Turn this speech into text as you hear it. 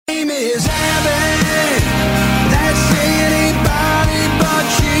is Abby. That's anybody but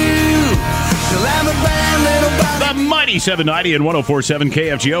you. She'll have a bad little body. The Mighty 790 and 104.7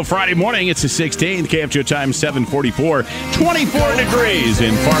 KFGO. Friday morning, it's the 16th. KFGO time 7:44. 24 degrees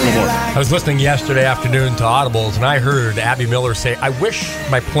in Fargo. I was listening yesterday afternoon to Audibles, and I heard Abby Miller say, I wish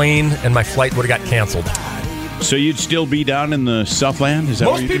my plane and my flight would have got canceled. So you'd still be down in the Southland? Is that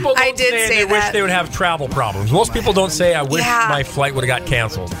Most people don't say they wish they would have travel problems. Most people don't say, I wish my flight would have got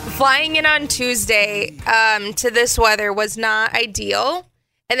canceled. Flying in on Tuesday to this weather was not ideal.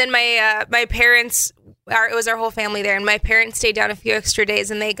 And then my parents, it was our whole family there, and my parents stayed down a few extra days,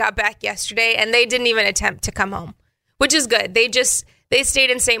 and they got back yesterday, and they didn't even attempt to come home, which is good. They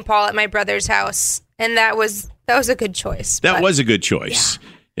stayed in St. Paul at my brother's house, and that was a good choice. That was a good choice.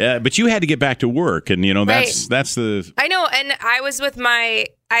 Yeah, but you had to get back to work, and that's the. I know, and I was with my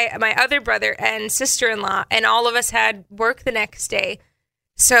other brother and sister-in-law, and all of us had work the next day,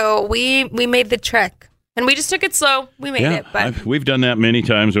 so we made the trek. And we just took it slow. We made it. But we've done that many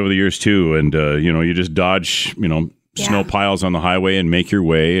times over the years, too. And, you just dodge, snow piles on the highway and make your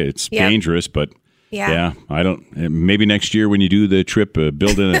way. It's dangerous, but, maybe next year when you do the trip,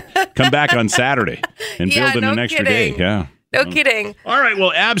 come back on Saturday and build in an extra day. Yeah. No kidding. All right.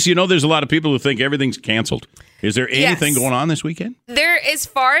 Well, Abs, there's a lot of people who think everything's canceled. Is there anything going on this weekend? There, as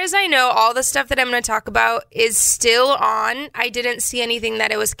far as I know, all the stuff that I'm going to talk about is still on. I didn't see anything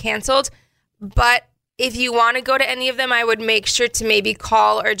that it was canceled, but if you want to go to any of them, I would make sure to maybe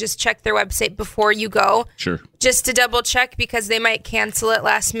call or just check their website before you go. Sure. Just to double check, because they might cancel it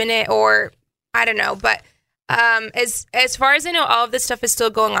last minute, or I don't know. But as far as I know, all of this stuff is still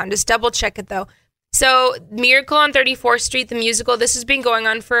going on. Just double check it, though. So Miracle on 34th Street, the musical, this has been going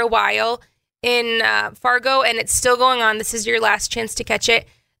on for a while in Fargo, and it's still going on. This is your last chance to catch it.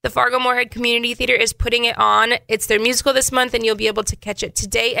 The Fargo Moorhead Community Theater is putting it on. It's their musical this month, and you'll be able to catch it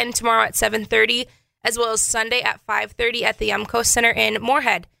today and tomorrow at 7:30. as well as Sunday at 5:30 at the Yumco Center in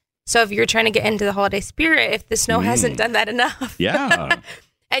Moorhead. So if you're trying to get into the holiday spirit, if the snow hasn't done that enough. Yeah.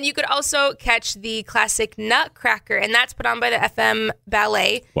 And you could also catch the classic Nutcracker, and that's put on by the FM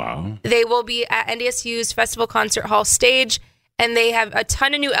Ballet. Wow. They will be at NDSU's Festival Concert Hall stage, and they have a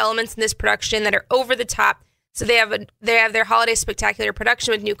ton of new elements in this production that are over the top. So they have their holiday spectacular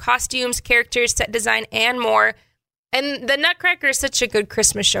production with new costumes, characters, set design, and more. And the Nutcracker is such a good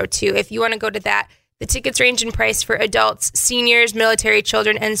Christmas show, too, if you want to go to that. The tickets range in price for adults, seniors, military,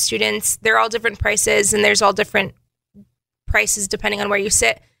 children, and students. They're all different prices, and there's all different prices depending on where you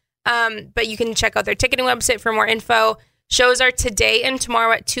sit. But you can check out their ticketing website for more info. Shows are today and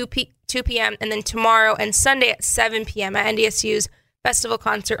tomorrow at 2 p.m., and then tomorrow and Sunday at 7 p.m. at NDSU's Festival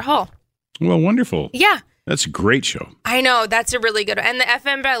Concert Hall. Well, wonderful. Yeah. That's a great show. I know. That's a really good one. And the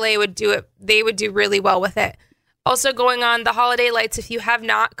FM Ballet would do it. They would do really well with it. Also going on, the Holiday Lights, if you have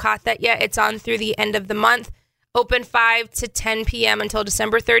not caught that yet, it's on through the end of the month. Open 5 to 10 p.m. until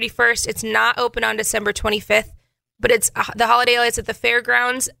December 31st. It's not open on December 25th, but it's the Holiday Lights at the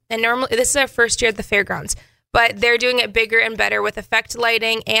fairgrounds. And normally, this is our first year at the fairgrounds, but they're doing it bigger and better with effect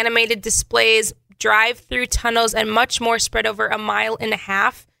lighting, animated displays, drive-through tunnels, and much more spread over 1.5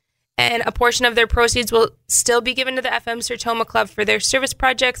 miles. And a portion of their proceeds will still be given to the FM Sertoma Club for their service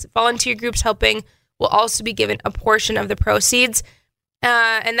projects. Volunteer groups helping will also be given a portion of the proceeds.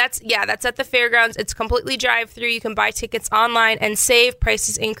 And that's at the fairgrounds. It's completely drive-through. You can buy tickets online and save.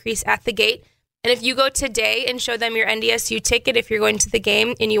 Prices increase at the gate. And if you go today and show them your NDSU ticket, if you're going to the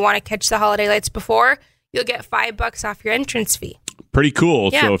game and you want to catch the Holiday Lights before, you'll get $5 off your entrance fee. Pretty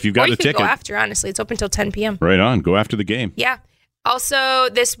cool. Yeah. So if you've got a ticket, go after, honestly. It's open till 10 p.m. Right on. Go after the game. Yeah. Also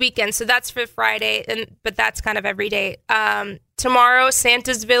this weekend, so that's for Friday, but that's kind of every day. Tomorrow,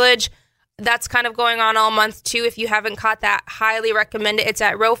 Santa's Village, that's kind of going on all month too. If you haven't caught that, highly recommend it. It's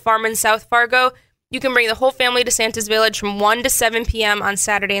at Rowe Farm in South Fargo. You can bring the whole family to Santa's Village from 1 to 7 p.m. on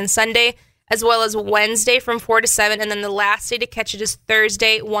Saturday and Sunday, as well as Wednesday from 4 to 7, and then the last day to catch it is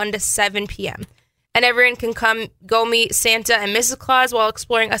Thursday, 1 to 7 p.m. And everyone can go meet Santa and Mrs. Claus while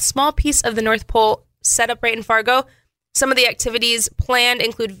exploring a small piece of the North Pole set up right in Fargo. Some of the activities planned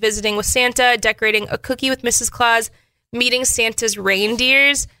include visiting with Santa, decorating a cookie with Mrs. Claus, meeting Santa's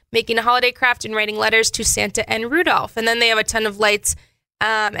reindeers, making a holiday craft, and writing letters to Santa and Rudolph. And then they have a ton of lights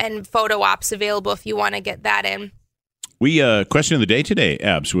and photo ops available if you want to get that in. Question of the day today,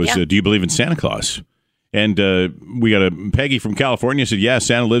 Abs, was do you believe in Santa Claus? And we got a Peggy from California said, yeah,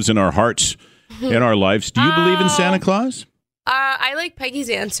 Santa lives in our hearts and our lives. Do you believe in Santa Claus? I like Peggy's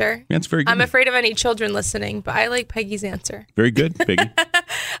answer. That's very good. I'm afraid of any children listening, but I like Peggy's answer. Very good, Peggy.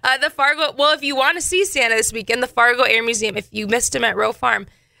 The Fargo, well, if you want to see Santa this weekend, the Fargo Air Museum, if you missed him at Rowe Farm,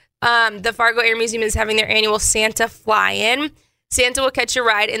 the Fargo Air Museum is having their annual Santa Fly-In. Santa will catch a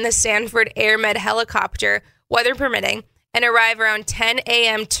ride in the Sanford AirMed helicopter, weather permitting, and arrive around 10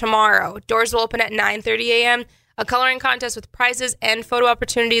 a.m. tomorrow. Doors will open at 9:30 a.m. A coloring contest with prizes and photo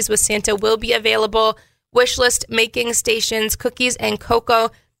opportunities with Santa will be available. Wish list making stations, cookies, and cocoa.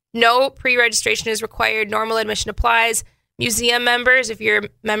 No pre-registration is required. Normal admission applies. Museum members, if you're a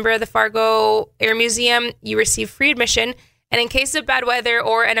member of the Fargo Air Museum, you receive free admission. And in case of bad weather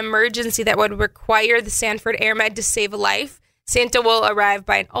or an emergency that would require the Sanford AirMed to save a life, Santa will arrive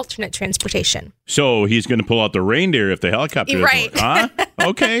by an alternate transportation. So he's going to pull out the reindeer if the helicopter right. doesn't work. Huh?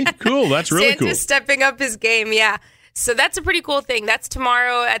 Okay, cool. That's really cool. Santa's stepping up his game, yeah. So that's a pretty cool thing. That's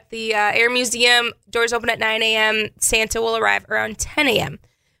tomorrow at the Air Museum. Doors open at 9 a.m. Santa will arrive around 10 a.m.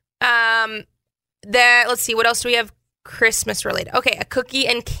 Let's see, what else do we have Christmas related? Okay, a cookie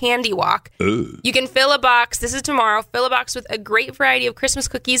and candy walk. Ooh. You can fill a box. This is tomorrow. Fill a box with a great variety of Christmas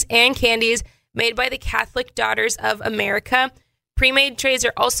cookies and candies made by the Catholic Daughters of America. Pre-made trays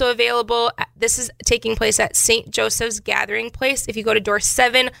are also available. This is taking place at St. Joseph's Gathering Place. If you go to door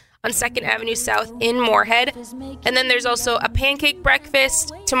 7 on 2nd Avenue South in Moorhead. And then there's also a pancake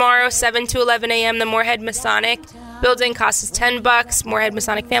breakfast tomorrow, 7 to 11 a.m. The Moorhead Masonic building costs us $10. Moorhead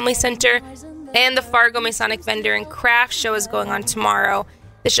Masonic Family Center. And the Fargo Masonic Vendor and Craft Show is going on tomorrow.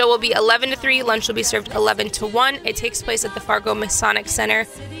 The show will be 11 to 3. Lunch will be served 11 to 1. It takes place at the Fargo Masonic Center.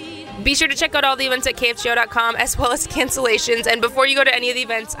 Be sure to check out all the events at kfgo.com as well as cancellations. And before you go to any of the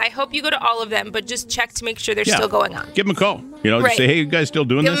events, I hope you go to all of them, but just check to make sure they're still going on. Give them a call. Just say, hey, you guys still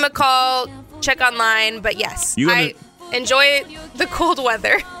doing this? Give them a call. Check online. But yes, I enjoy the cold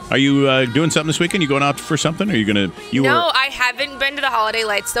weather. Are you doing something this weekend? You going out for something? Are you going to... No, I haven't been to the Holiday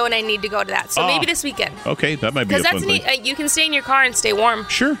Lights, though, and I need to go to that. So maybe this weekend. Okay, that might be a fun thing. Because that's neat. You can stay in your car and stay warm.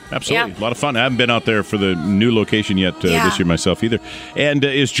 Sure, absolutely. Yeah. A lot of fun. I haven't been out there for the new location yet this year myself either. And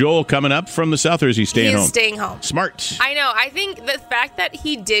is Joel coming up from the south, or is he staying home? He's staying home. Smart. I know. I think the fact that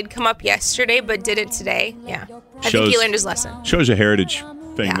he did come up yesterday but didn't today, I think he learned his lesson. Shows a heritage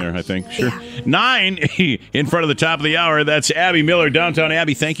thing there, I think. Sure. Yeah. 9 in front of the top of the hour. That's Abby Miller, Downtown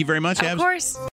Abby. Thank you very much, Abby. Of course.